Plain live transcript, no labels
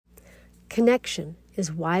Connection is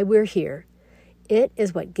why we're here. It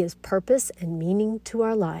is what gives purpose and meaning to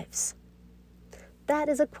our lives. That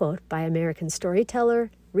is a quote by American storyteller,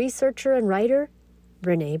 researcher, and writer,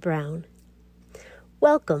 Brené Brown.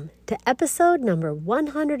 Welcome to episode number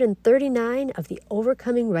 139 of the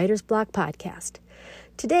Overcoming Writer's Block podcast.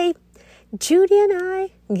 Today, Judy and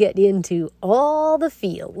I get into all the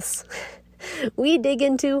feels. We dig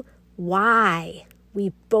into why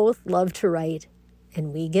we both love to write,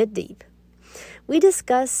 and we get deep. We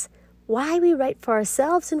discuss why we write for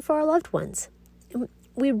ourselves and for our loved ones. And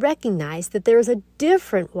we recognize that there is a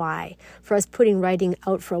different why for us putting writing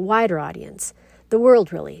out for a wider audience, the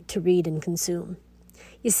world really, to read and consume.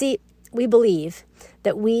 You see, we believe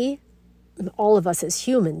that we, all of us as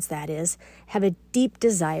humans that is, have a deep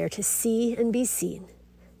desire to see and be seen,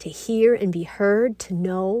 to hear and be heard, to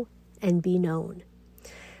know and be known.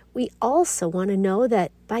 We also want to know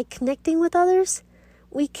that by connecting with others,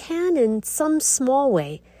 we can, in some small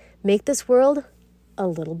way, make this world a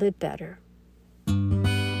little bit better.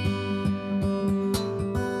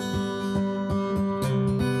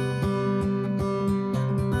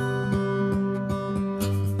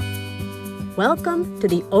 Welcome to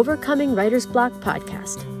the Overcoming Writer's Block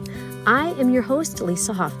podcast. I am your host,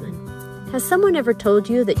 Lisa Hoffman. Has someone ever told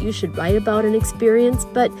you that you should write about an experience,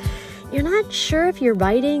 but you're not sure if your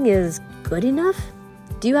writing is good enough?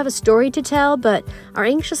 Do you have a story to tell, but are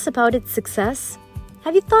anxious about its success?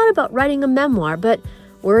 Have you thought about writing a memoir, but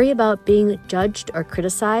worry about being judged or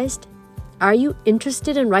criticized? Are you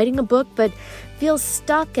interested in writing a book, but feel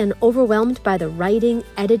stuck and overwhelmed by the writing,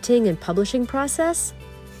 editing, and publishing process?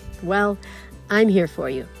 Well, I'm here for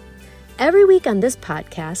you. Every week on this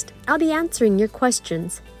podcast, I'll be answering your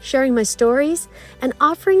questions, sharing my stories, and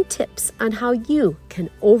offering tips on how you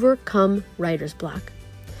can overcome writer's block.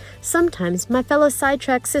 Sometimes my fellow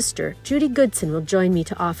sidetrack sister, Judy Goodson, will join me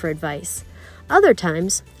to offer advice. Other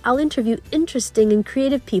times, I'll interview interesting and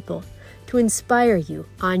creative people to inspire you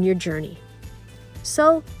on your journey.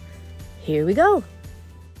 So, here we go.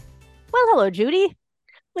 Well, hello, Judy.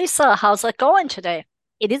 Lisa, how's it going today?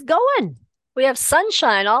 It is going. We have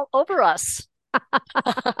sunshine all over us.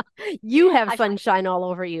 You have sunshine all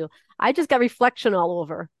over you. I just got reflection all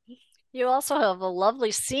over. You also have a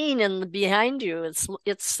lovely scene behind you. It's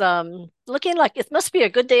looking like it must be a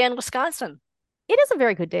good day in Wisconsin. It is a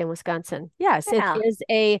very good day in Wisconsin. Yes, Yeah.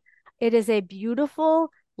 it is a beautiful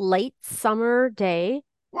late summer day,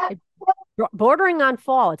 bordering on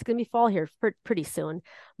fall. It's going to be fall here pretty soon.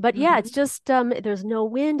 But yeah, it's just there's no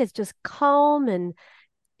wind. It's just calm, and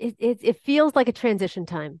it feels like a transition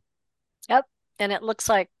time. Yep. And it looks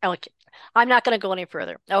like, okay, I'm not going to go any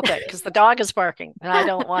further. Okay, because the dog is barking and I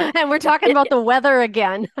don't want. And we're talking about the weather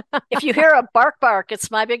again. If you hear a bark, it's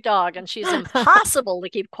my big dog, and she's impossible to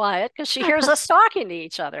keep quiet because she hears us talking to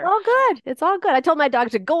each other. All good. It's all good. I told my dog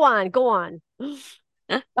to go on.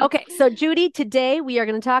 Okay, so Judy, today we are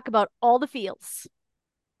going to talk about all the feels.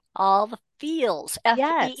 All the feels.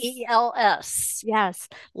 F-E-E-L-S. Yes.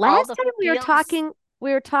 Last time we were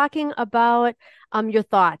talking about your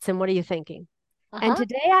thoughts and what are you thinking? And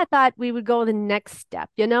today I thought we would go the next step,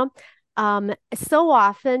 so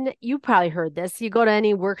often, you probably heard this, you go to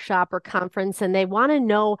any workshop or conference and they want to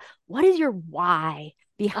know, what is your why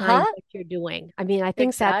behind what you're doing? I mean, I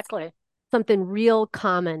think that's something real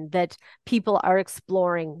common that people are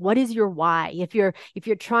exploring. What is your why? If you're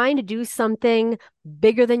trying to do something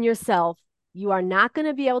bigger than yourself, you are not going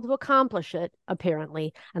to be able to accomplish it,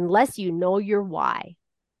 apparently, unless you know your why.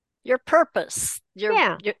 Your purpose, your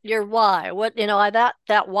why. What,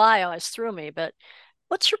 that why always threw me, but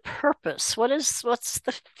what's your purpose? What's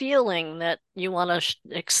the feeling that you want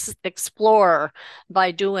to explore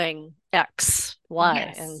by doing X,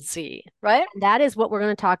 Y, and Z, right? That is what we're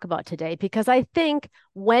going to talk about today, because I think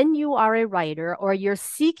when you are a writer or you're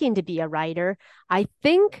seeking to be a writer, I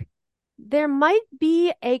think there might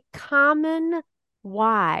be a common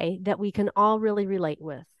why that we can all really relate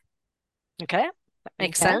with. Okay. That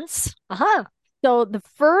makes sense. So the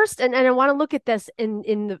first, and I want to look at this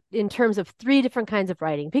in terms of three different kinds of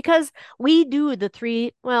writing, because we do the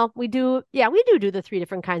three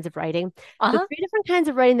different kinds of writing. The three different kinds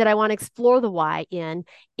of writing that I want to explore the why in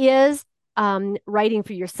is writing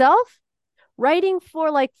for yourself, writing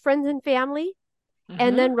for like friends and family,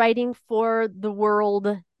 and then writing for the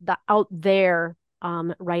world, the out there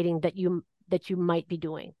writing that you might be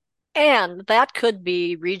doing. And that could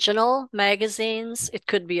be regional magazines. It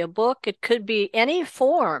could be a book. It could be any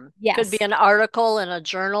form. Yes. It could be an article in a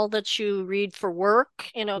journal that you read for work.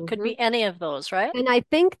 It could be any of those, right? And I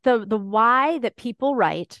think the why that people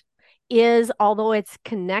write is, although it's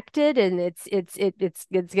connected and it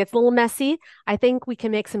gets a little messy, I think we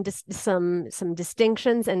can make some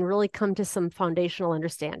distinctions and really come to some foundational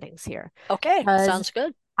understandings here. Okay, Because sounds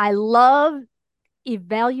good. I love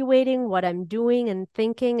evaluating what I'm doing and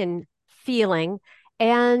thinking and feeling.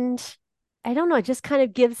 And I don't know, it just kind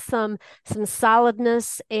of gives some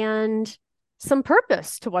solidness and some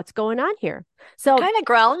purpose to what's going on here. So Kind of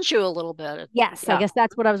grounds you a little bit. yes, I Yeah. guess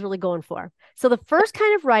that's what I was really going for. So the first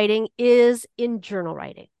kind of writing is in journal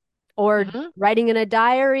writing or Hmm. writing in a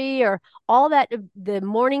diary or all that, the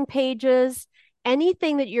morning pages,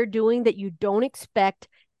 anything that you're doing that you don't expect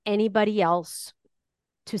anybody else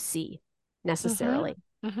to see Hmm. necessarily.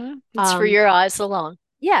 Hmm. It's for Um, your eyes alone.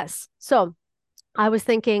 yes. So I was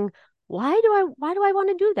thinking, why do I want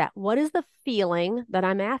to do that? What is the feeling that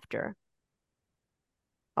I'm after?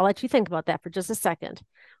 I'll let you think about that for just a second.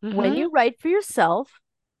 When Hmm. you write for yourself,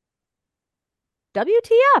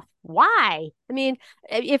 WTF? Why? I mean,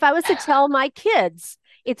 if I was to tell my kids,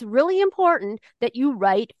 it's really important that you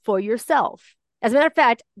write for yourself. As a matter of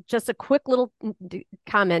fact, just a quick little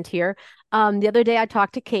comment here. The other day I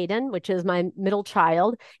talked to Caden, which is my middle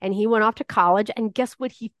child, and he went off to college. And guess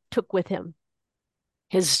what he took with him?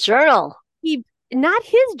 His journal. He not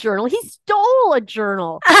his journal. He stole a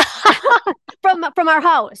journal from our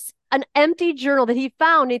house, an empty journal that he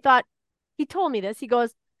found. He thought he told me this. He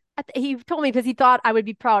goes, he told me because he thought I would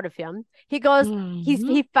be proud of him. He goes, Hmm.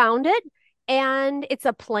 he found it, and it's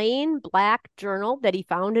a plain black journal that he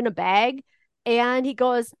found in a bag. And he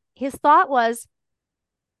goes, his thought was,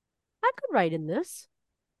 I could write in this.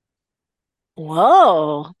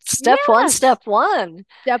 Whoa. Step one, Yes. step one.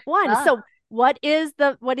 Step one. Ah, So what is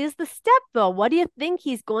the step though? What do you think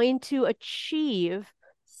he's going to achieve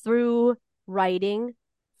through writing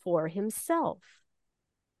for himself?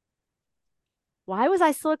 Why was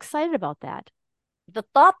I so excited about that? the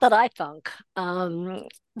thought that I think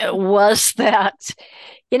was that,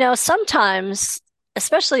 sometimes,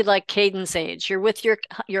 especially like Caden's age, you're with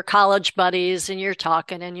your college buddies and you're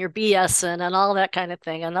talking and you're BSing and all that kind of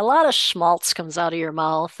thing, and a lot of schmaltz comes out of your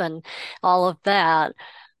mouth and all of that.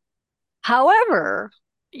 However,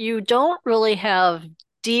 you don't really have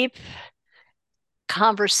deep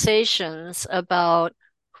conversations about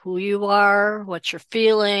who you are, what you're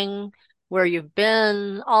feeling, where you've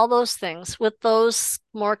been, all those things with those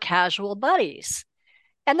more casual buddies.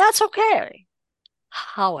 And that's okay.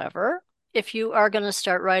 However, if you are going to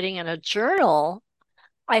start writing in a journal,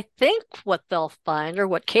 I think what they'll find, or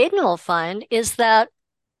what Caden will find, is that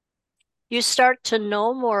you start to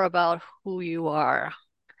know more about who you are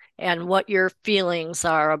and what your feelings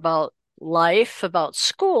are about life, about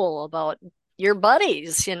school, about your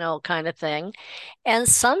buddies, kind of thing. And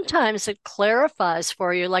sometimes it clarifies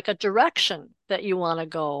for you like a direction that you want to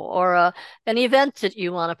go or an event that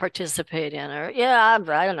you want to participate in, or, yeah,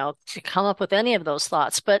 I don't know, to come up with any of those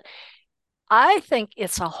thoughts. But I think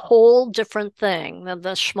it's a whole different thing than the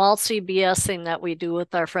schmaltzy BSing that we do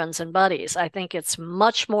with our friends and buddies. I think it's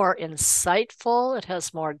much more insightful. It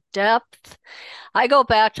has more depth. I go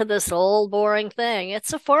back to this old boring thing.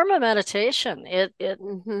 It's a form of meditation. It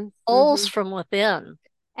Hmm. pulls Hmm. from within.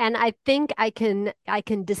 And I think I can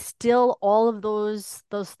distill all of those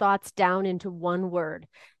thoughts down into one word,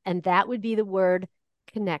 and that would be the word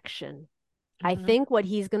connection. I Hmm. think what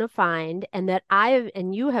he's going to find, and that I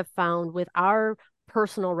and you have found with our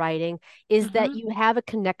personal writing, is that Hmm. you have a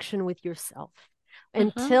connection with yourself. Hmm.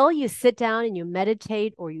 Until you sit down and you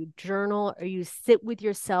meditate or you journal or you sit with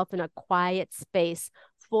yourself in a quiet space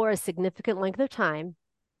for a significant length of time,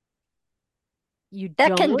 you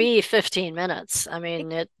That can don't. be 15 minutes. I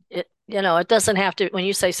mean, it doesn't have to, when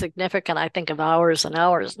you say significant, I think of hours and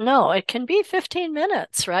hours. No, it can be 15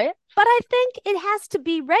 minutes, right? But I think it has to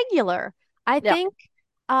be regular. I Yeah. think,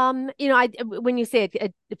 when you say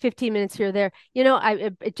it, 15 minutes here or there,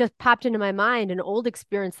 it just popped into my mind an old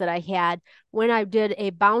experience that I had when I did a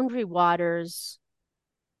Boundary Waters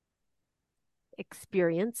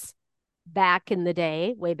experience back in the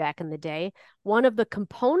day, way back in the day. One of the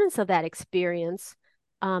components of that experience,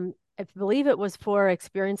 I believe it was for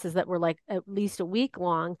experiences that were like at least a week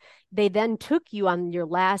long. They then took you on your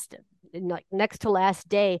last, like next to last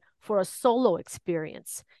day for a solo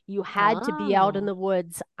experience. You had to be out in Oh, the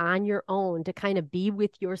woods on your own to kind of be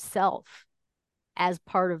with yourself as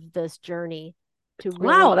part of this journey to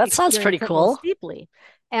wow, really that sounds pretty experience it most cool. deeply.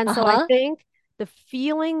 And so I Uh-huh. think the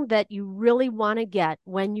feeling that you really want to get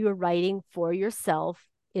when you're writing for yourself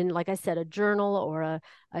in, like I said, a journal or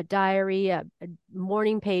a diary, a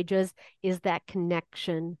morning pages, is that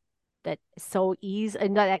connection that so easy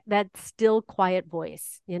and that still quiet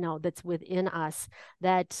voice, that's within us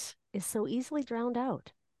that is so easily drowned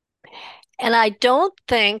out. And I don't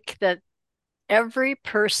think that every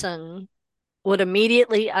person would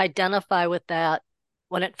immediately identify with that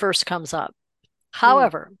when it first comes up. Mm.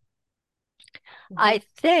 However, Hmm. I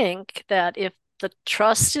think that if the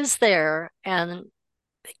trust is there and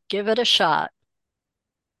give it a shot,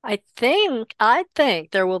 I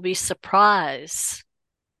think there will be surprise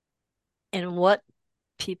in what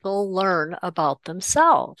people learn about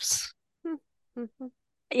themselves. Mm-hmm.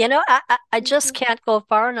 I just Hmm. can't go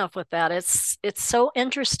far enough with that. It's so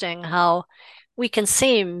interesting how we can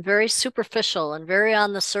seem very superficial and very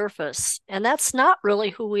on the surface, and that's not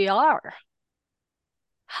really who we are.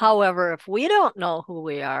 However, if we don't know who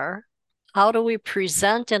we are, how do we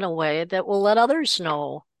present in a way that will let others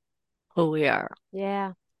know who we are?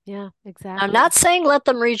 Yeah, yeah, I'm exactly. not saying let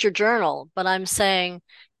them read your journal, but I'm saying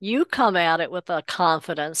you come at it with a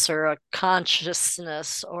confidence or a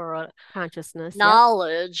consciousness or a Consciousness. Yep.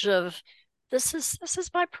 knowledge of this is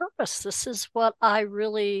my purpose. This is what I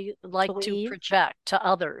really like to Believe. project to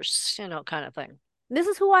others, kind of thing. This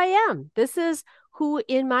is who I am. This is who,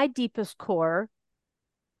 in my deepest core,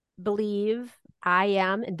 believe I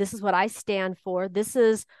am, and this is what I stand for. This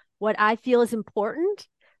is what I feel is important.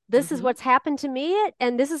 This is Hmm. what's happened to me,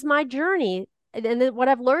 and this is my journey, and what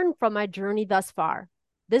I've learned from my journey thus far.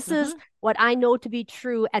 This is Hmm. what I know to be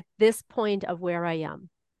true at this point of where I am,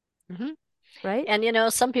 Hmm. right?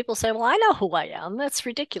 And some people say, "Well, I know who I am. That's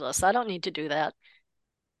ridiculous. I don't need to do that."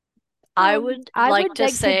 I would I like would to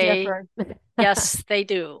beg to say, differ. yes, they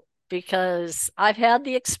do, because I've had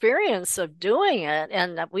the experience of doing it,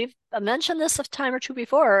 and we've mentioned this a time or two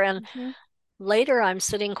before, and Mhm. later I'm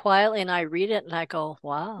sitting quietly and I read it and I go,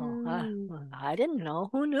 wow, Mm. I didn't know.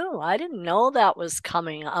 Who knew? I didn't know that was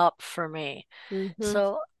coming up for me. Mhm.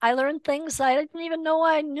 So I learned things I didn't even know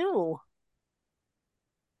I knew.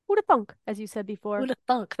 Who'd have thunk, as you said before. Who'd have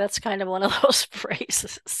thunk? That's kind of one of those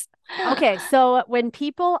phrases. Okay, so when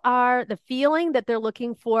people are the feeling that they're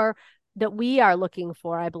looking for, that we are looking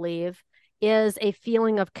for, I believe, is a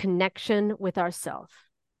feeling of connection with ourself.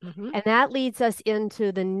 Hmm. And that leads us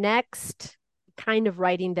into the next kind of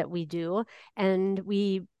writing that we do and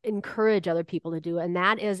we encourage other people to do, and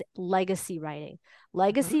that is legacy writing. Hmm.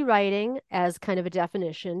 Legacy writing, as kind of a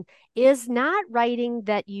definition, is not writing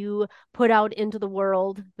that you put out into the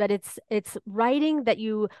world, that it's writing that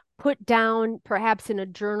you put down perhaps in a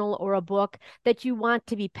journal or a book that you want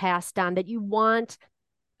to be passed on, that you want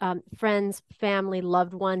friends, family,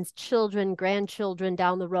 loved ones, children, grandchildren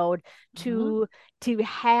down the road Hmm. to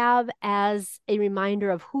have as a reminder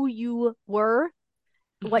of who you were,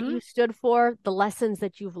 what Hmm. you stood for, the lessons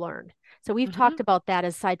that you've learned. So we've Hmm. talked about that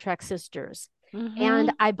as Sidetrack Sisters. And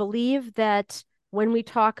Hmm. I believe that when we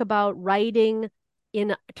talk about writing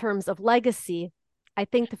in terms of legacy, I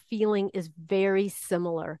think the feeling is very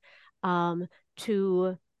similar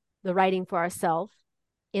to the writing for ourselves,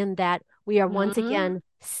 in that we are once Hmm. again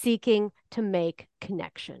seeking to make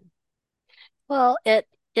connection. Well, it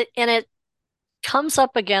comes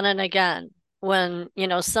up again and again when,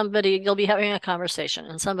 you'll be having a conversation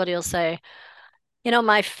and somebody will say,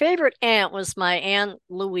 my favorite aunt was my Aunt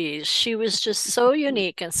Louise. She was just so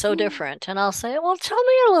unique and so different. And I'll say, well, tell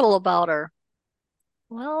me a little about her.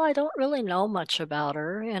 Well, I don't really know much about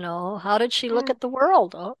her. How did she look Yeah. at the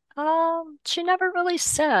world? Oh, she never really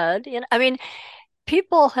said. I mean,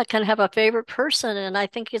 people can have a favorite person, and I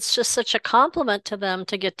think it's just such a compliment to them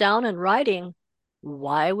to get down in writing.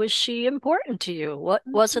 Why was she important to you? What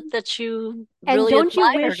was it Mhm. that you And really don't you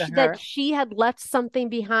admired wish in that her? she had left something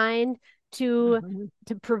behind to Mhm.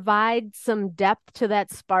 to provide some depth to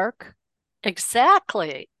that spark?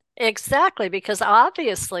 Exactly. Exactly. Because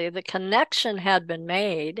obviously the connection had been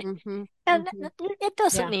made. Mm-hmm. And Mm-hmm. it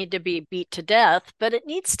doesn't Yeah. need to be beat to death, but it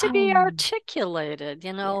needs to be Oh, articulated.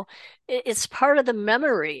 yeah. It's part of the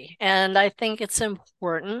memory. And I think it's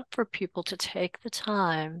important for people to take the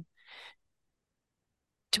time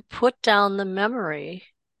to put down the memory,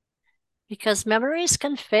 because memories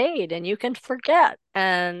can fade and you can forget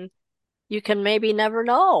and you can maybe never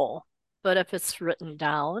know. But if it's written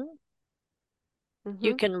down,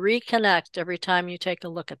 you Mm-hmm. can reconnect every time you take a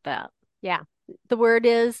look at that. Yeah. The word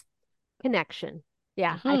is connection.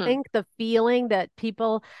 Yeah. I Hmm. think the feeling that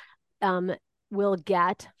people um, will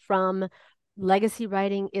get from legacy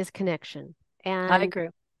writing is connection. I And agree.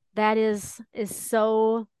 that is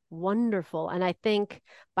so wonderful. And I think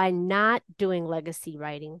by not doing legacy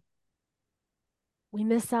writing, we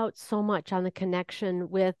miss out so much on the connection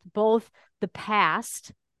with both the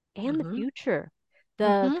past and the Hmm. future.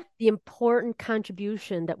 The Hmm. the important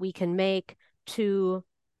contribution that we can make to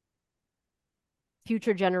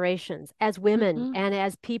future generations as women Hmm. and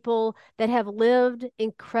as people that have lived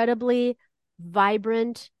incredibly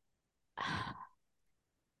vibrant,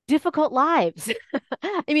 difficult lives.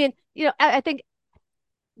 I mean, I think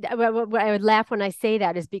I would laugh when I say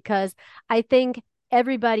that is because I think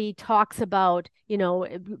everybody talks about,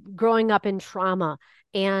 growing up in trauma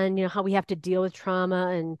and, how we have to deal with trauma.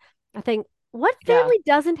 And I think, what Yeah. family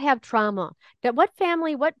doesn't have trauma? That what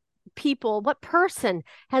family, what people, what person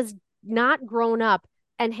has not grown up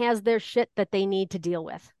and has their shit that they need to deal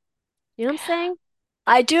with? You know what I'm saying?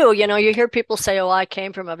 I do. You hear people say, "Oh, I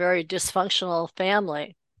came from a very dysfunctional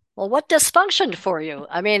family." Well, what dysfunctioned for you?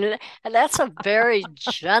 I mean, and that's a very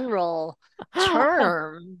general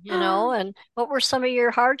term. And what were some of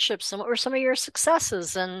your hardships and what were some of your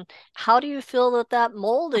successes? And how do you feel that that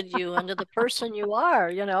molded you into the person you are?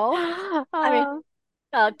 I mean,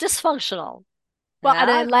 Uh, dysfunctional. Well,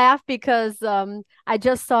 and I Yeah. laugh because I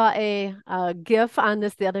just saw a GIF on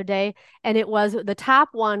this the other day, and it was the top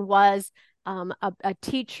one was a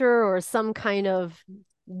teacher or some kind of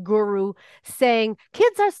guru saying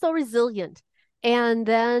kids are so resilient, and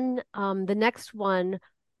then the next one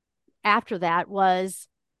after that was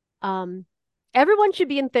um, everyone should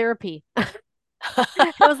be in therapy.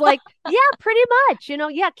 It was like, yeah, pretty much,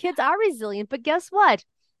 yeah, kids are resilient, but guess what?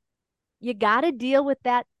 You got to deal with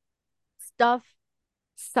that stuff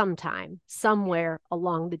sometime, somewhere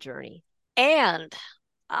along the journey. And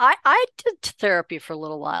I did therapy for a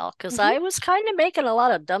little while because Hmm. I was kind of making a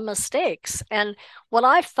lot of dumb mistakes. And what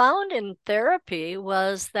I found in therapy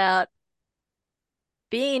was that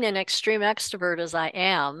being an extreme extrovert as I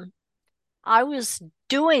am, I was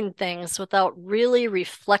doing things without really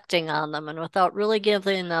reflecting on them and without really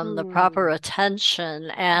giving them the proper Mm.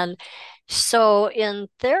 attention. And so in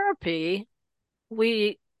therapy,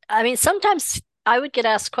 we, I mean, sometimes I would get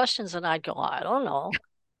asked questions and I'd go, I don't know.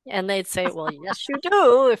 And they'd say, well, yes, you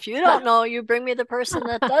do. If you don't know, you bring me the person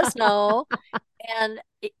that does know. And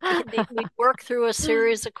we'd work through a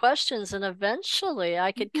series of questions. And eventually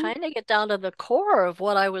I could Mhm. kind of get down to the core of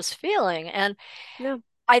what I was feeling. And Yeah.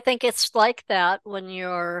 I think it's like that when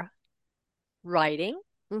you're writing.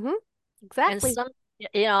 Hmm. And Exactly.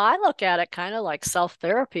 I look at it kind of like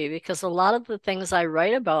self-therapy because a lot of the things I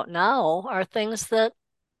write about now are things that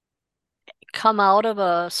come out of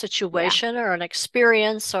a Yeah. situation or an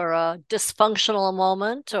experience or a dysfunctional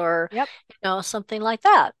moment or Yep. something like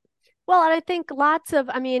that. Well, and I think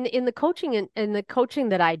I mean, in the coaching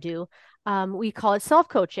that I do, we call it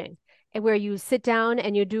self-coaching, and where you sit down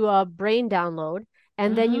and you do a brain download,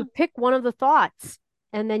 and then you Hmm. pick one of the thoughts,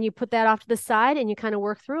 and then you put that off to the side and you kind of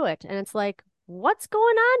work through it. And it's like, what's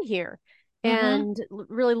going on here? Hmm. And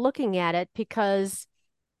really looking at it because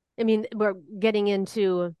I mean, we're getting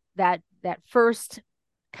into that first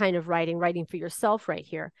kind of writing for yourself right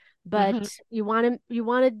here. But Hmm. you want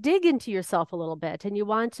to dig into yourself a little bit and you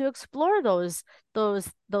want to explore those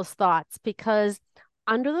thoughts because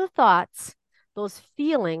under the thoughts, those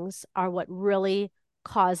feelings are what really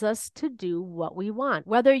cause us to do what we want.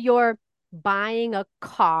 Whether you're buying a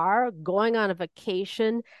car, going on a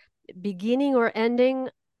vacation, beginning or ending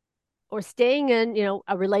or staying in,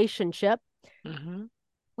 a relationship, Hmm.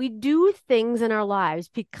 we do things in our lives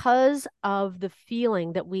because of the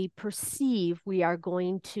feeling that we perceive we are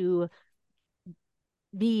going to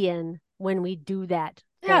be in when we do that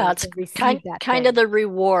Yeah, thing it's or receive that kind of thing. the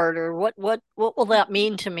reward or what will that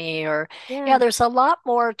mean to me? Or yeah, Yeah. there's a lot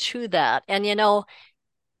more to that. And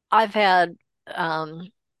I've had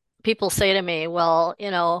um people say to me, well,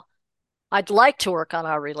 I'd like to work on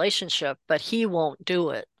our relationship, but he won't do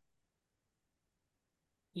it.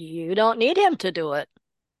 You don't need him to do it.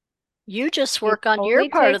 You just It work on your only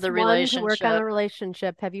part of takes the one to work on a relationship.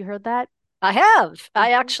 relationship. Have you heard that? I have.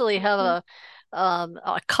 I Mhm, actually have mhm,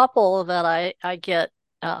 a couple that I get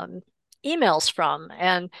um, emails from,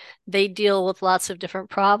 and they deal with lots of different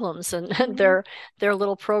problems. And mhm. their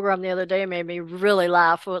little program the other day made me really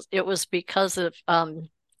laugh. It was because of uh,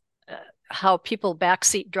 how people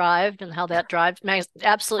backseat drive and how that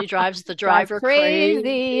absolutely drives the Drives driver crazy.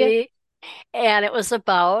 crazy. And it was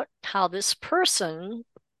about how this person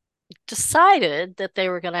decided that they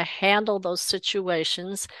were going to handle those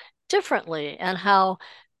situations differently and how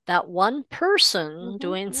that one person Hmm,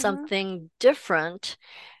 doing hmm. something different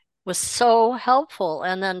was so helpful.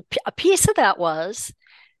 And then a piece of that was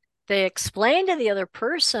they explained to the other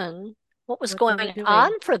person what was What they were going doing.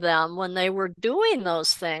 on for them when they were doing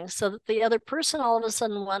those things so that the other person all of a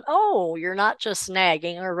sudden went, oh, you're not just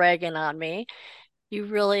nagging or ragging on me. You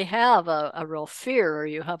really have a real fear or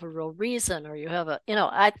you have a real reason or you have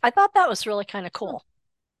I thought that was really kind of Hmm, cool.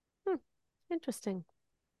 hmm. Interesting.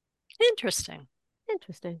 Interesting.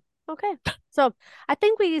 Interesting. Okay. So I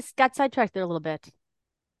think we got sidetracked there a little bit.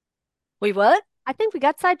 We what? I think we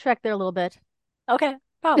got sidetracked there a little bit. Okay,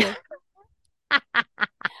 probably.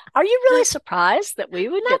 Are you really surprised that we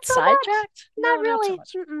would Not get so much. sidetracked? Not No, not so really.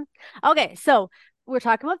 much. Mm-mm. Okay, so we're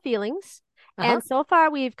talking about feelings. Uh-huh. And so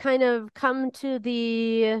far, we've kind of come to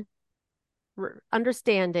the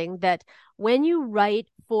understanding that when you write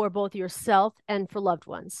for both yourself and for loved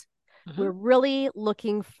ones, Mm-hmm. we're really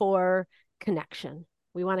looking for connection.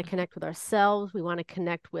 We want to connect with ourselves. We want to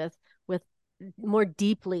connect with more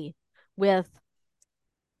deeply with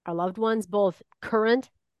our loved ones, both current,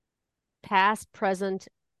 past, present,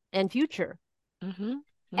 and future. Mm-hmm.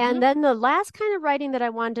 Mm-hmm. And then the last kind of writing that I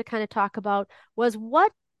wanted to kind of talk about was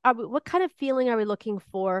what kind of feeling are we looking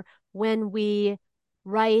for when we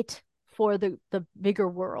write for the bigger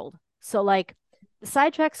world? So like the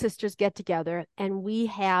Sidetrack Sisters get together and we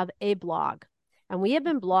have a blog. And we have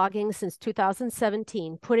been blogging since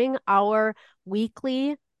 2017, putting our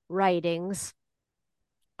weekly writings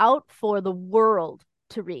out for the world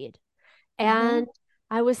to read. Mm-hmm. And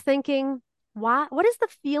I was thinking, what is the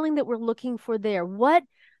feeling that we're looking for there? What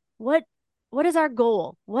what is our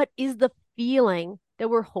goal? What is the feeling that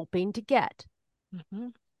we're hoping to get? Mm-hmm.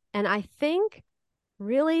 And I think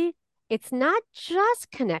really it's not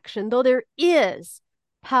just connection, though there is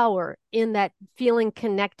power in that feeling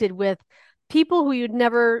connected with people who you'd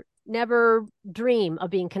never dream of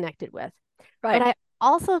being connected with. But Right. I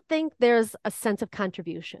also think there's a sense of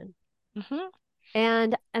contribution. Mm-hmm.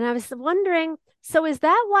 And I was wondering, so is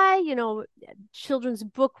that why, children's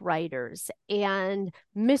book writers and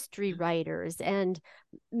mystery writers and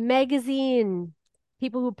magazine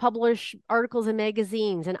people who publish articles in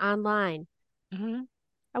magazines and online, Mm-hmm.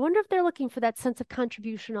 I wonder if they're looking for that sense of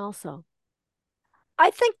contribution also.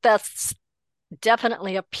 I think that's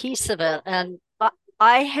definitely a piece of it. And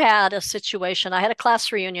I had a situation, I had a class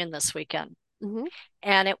reunion this weekend. Hmm.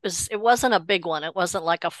 And it wasn't a big one. It wasn't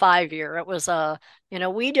like a 5 year. It was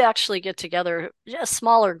we'd actually get together a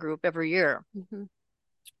smaller group every year. Hmm.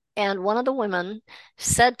 And one of the women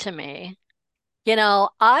said to me,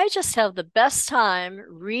 I just have the best time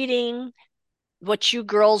reading what you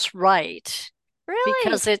girls write Really?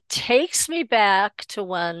 because it takes me back to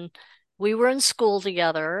when we were in school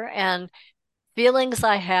together and feelings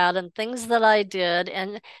I had and things that I did.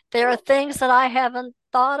 And there are things that I haven't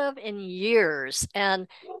thought of in years. And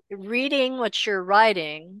reading what you're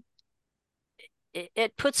writing,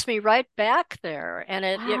 it puts me right back there. And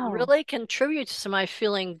it Wow. really contributes to my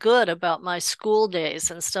feeling good about my school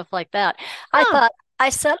days and stuff like that. I Huh. thought, I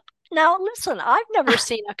said, now listen, I've never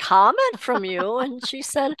seen a comment from you. And she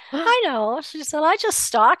said, I know. She said, I just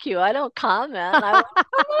stalk you. I don't comment. And I went, come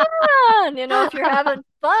on, if you're having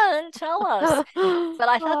fun, tell us. But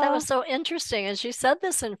I thought that was so interesting. And she said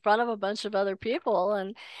this in front of a bunch of other people.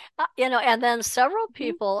 And, and then several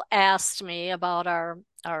people asked me about our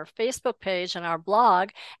Facebook page and our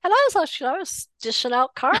blog. And I was dishing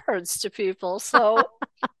out cards to people. So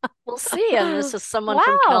we'll see. And this is someone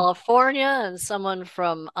from Wow. California and someone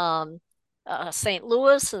from St.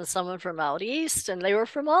 Louis and someone from out east. And they were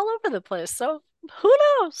from all over the place. So who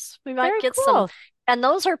knows? We might Very get some. cool. And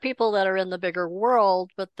those are people that are in the bigger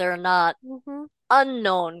world, but they're not Hmm.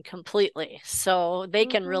 unknown completely. So they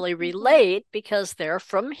can Hmm. really Hmm. relate because they're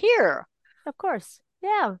from here. Of course.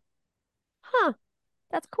 Yeah. Huh.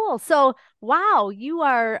 That's cool. So, wow, you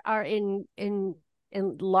are in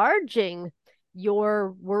enlarging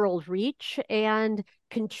your world reach and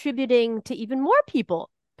contributing to even more people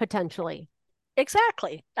potentially.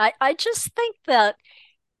 Exactly. I just think that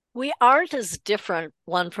we aren't as different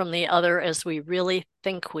one from the other as we really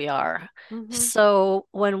think we are. Hmm. So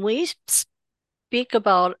when we speak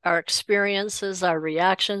about our experiences, our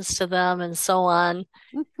reactions to them, and so on,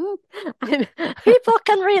 I'm- people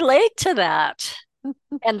can relate to that.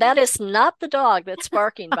 And that is not the dog that's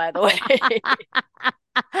barking, by the way.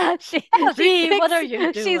 she Abby, what are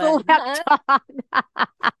thinks you she's a doing? Huh?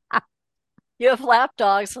 lapdog. You have lap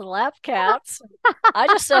dogs and lap cats. I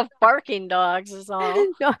just have barking dogs, is all.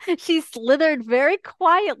 No, she slithered very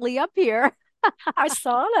quietly up here. I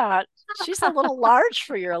saw that. She's a little large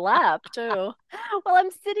for your lap, too. Well,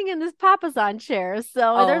 I'm sitting in this papasan chair,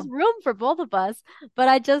 so there's Oh, room for both of us. But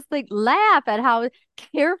I just like laugh at how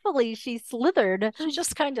carefully she slithered. she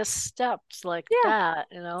just kind of stepped like Yeah,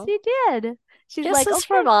 that. she did. She's like, Kisses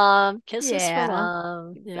for okay, mom, kisses for yeah,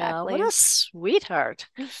 mom. Yeah, what exactly. a sweetheart.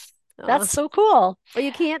 Uh, That's so cool. well,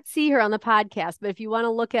 you can't see her on the podcast, but if you want to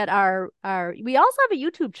look at our, we also have a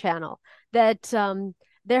YouTube channel that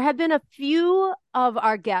there have been a few of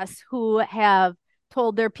our guests who have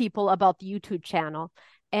told their people about the YouTube channel,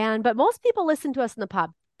 and but most people listen to us in the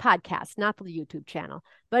podcast, not the YouTube channel.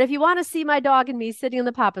 But if you want to see my dog and me sitting in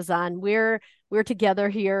the papasan, we're together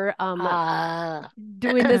here Ah,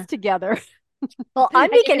 doing this together. Well,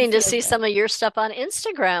 I'm And you can beginning to see us see there. some of your stuff on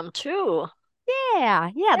Instagram too.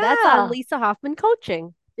 Yeah, that's on Yeah, Lisa Hoffman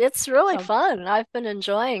Coaching. it's really So fun. I've been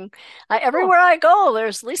enjoying. cool. Everywhere I go,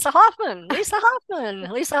 there's Lisa Hoffman, Lisa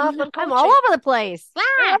Hoffman, Lisa Hoffman I'm all coaching. over the place.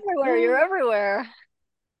 You're Ah! everywhere. You're everywhere.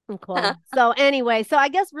 Cool. So anyway, so I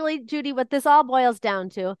guess really, Judy, what this all boils down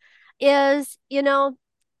to is,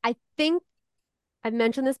 I think I've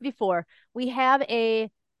mentioned this before. We have I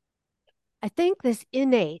think this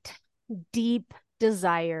innate, deep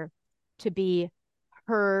desire to be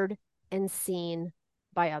heard and seen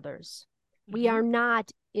by others. We Hmm. are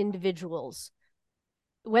not individuals.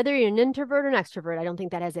 Whether you're an introvert or an extrovert, I don't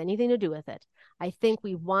think that has anything to do with it. I think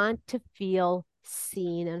we want to feel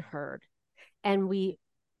seen and heard. And we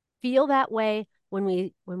feel that way when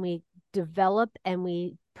we develop and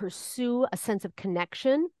we pursue a sense of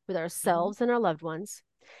connection with Hmm. ourselves and our loved ones,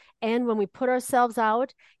 and when we put ourselves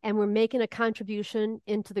out and we're making a contribution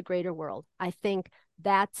into the greater world. I think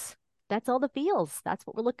that's all the feels. That's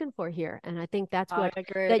what we're looking for here. And I think that's I what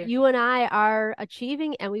that agree. you and I are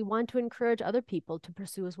achieving, and we want to encourage other people to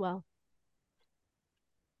pursue as well.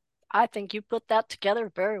 I think you put that together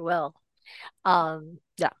very well.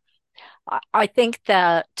 Yeah, I think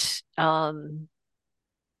that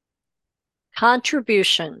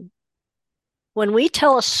contribution, when we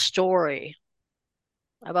tell a story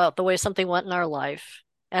about the way something went in our life,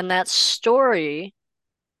 and that story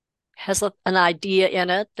has an idea in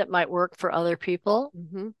it that might work for other people,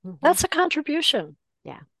 Mm-hmm, mm-hmm. that's a contribution.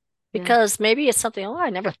 Yeah, yeah. Because maybe it's something, oh, I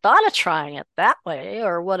never thought of trying it that way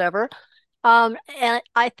or whatever. And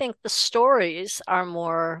I think the stories are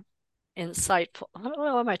more insightful. What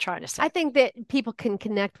am I trying to I say? think that people can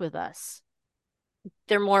connect with us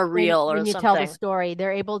They're more when real or you tell the something. story.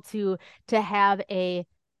 They're able to have a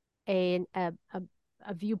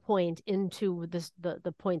viewpoint into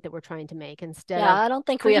the point that we're trying to make instead Yeah, of I don't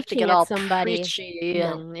think we have to preaching get at all somebody. preachy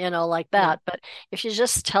No, and, like no. that. But if you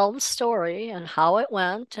just tell the story and how it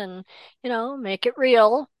went and, make it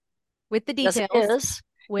real With the as it details, is.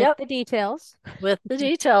 with Yep, the details, with the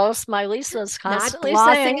details. My Lisa's not constantly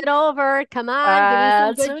glossing saying, it over. Come on, give me some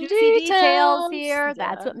add good some juicy details details. here.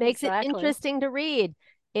 That's Yeah, what makes it exactly. interesting to read.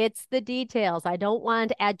 It's the details. I don't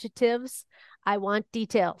want adjectives. I want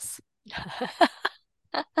details,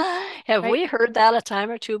 Have right? we heard that a time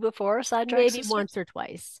or two before, Sidetrack Maybe Sisters? once or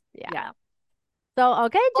twice. Yeah. Yeah. So,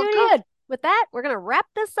 okay, Well, Judy, good. with that, we're going to wrap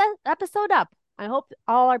this episode up. I hope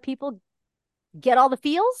all our people get all the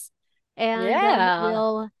feels, and Yeah.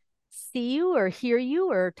 we'll see you or hear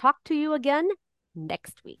you or talk to you again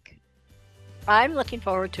next week. I'm looking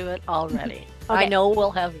forward to it already. I Okay, know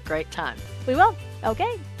we'll have a great time. we will.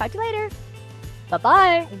 Okay, talk to you later.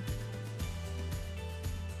 Bye-bye.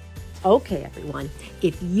 Okay, everyone.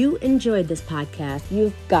 If you enjoyed this podcast,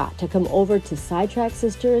 you've got to come over to Sidetrack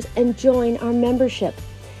Sisters and join our membership.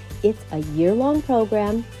 It's a year-long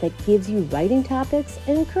program that gives you writing topics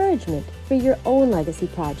and encouragement for your own legacy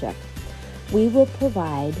project. We will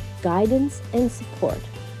provide guidance and support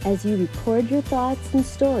as you record your thoughts and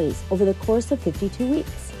stories over the course of 52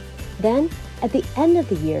 weeks. Then, at the end of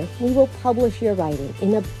the year, we will publish your writing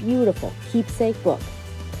in a beautiful keepsake book.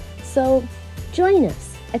 So, join us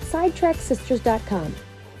at sidetracksisters.com.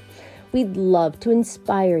 We'd love to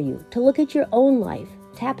inspire you to look at your own life,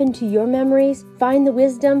 tap into your memories, find the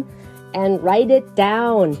wisdom, and write it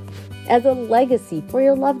down as a legacy for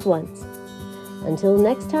your loved ones. Until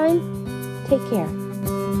next time, take care.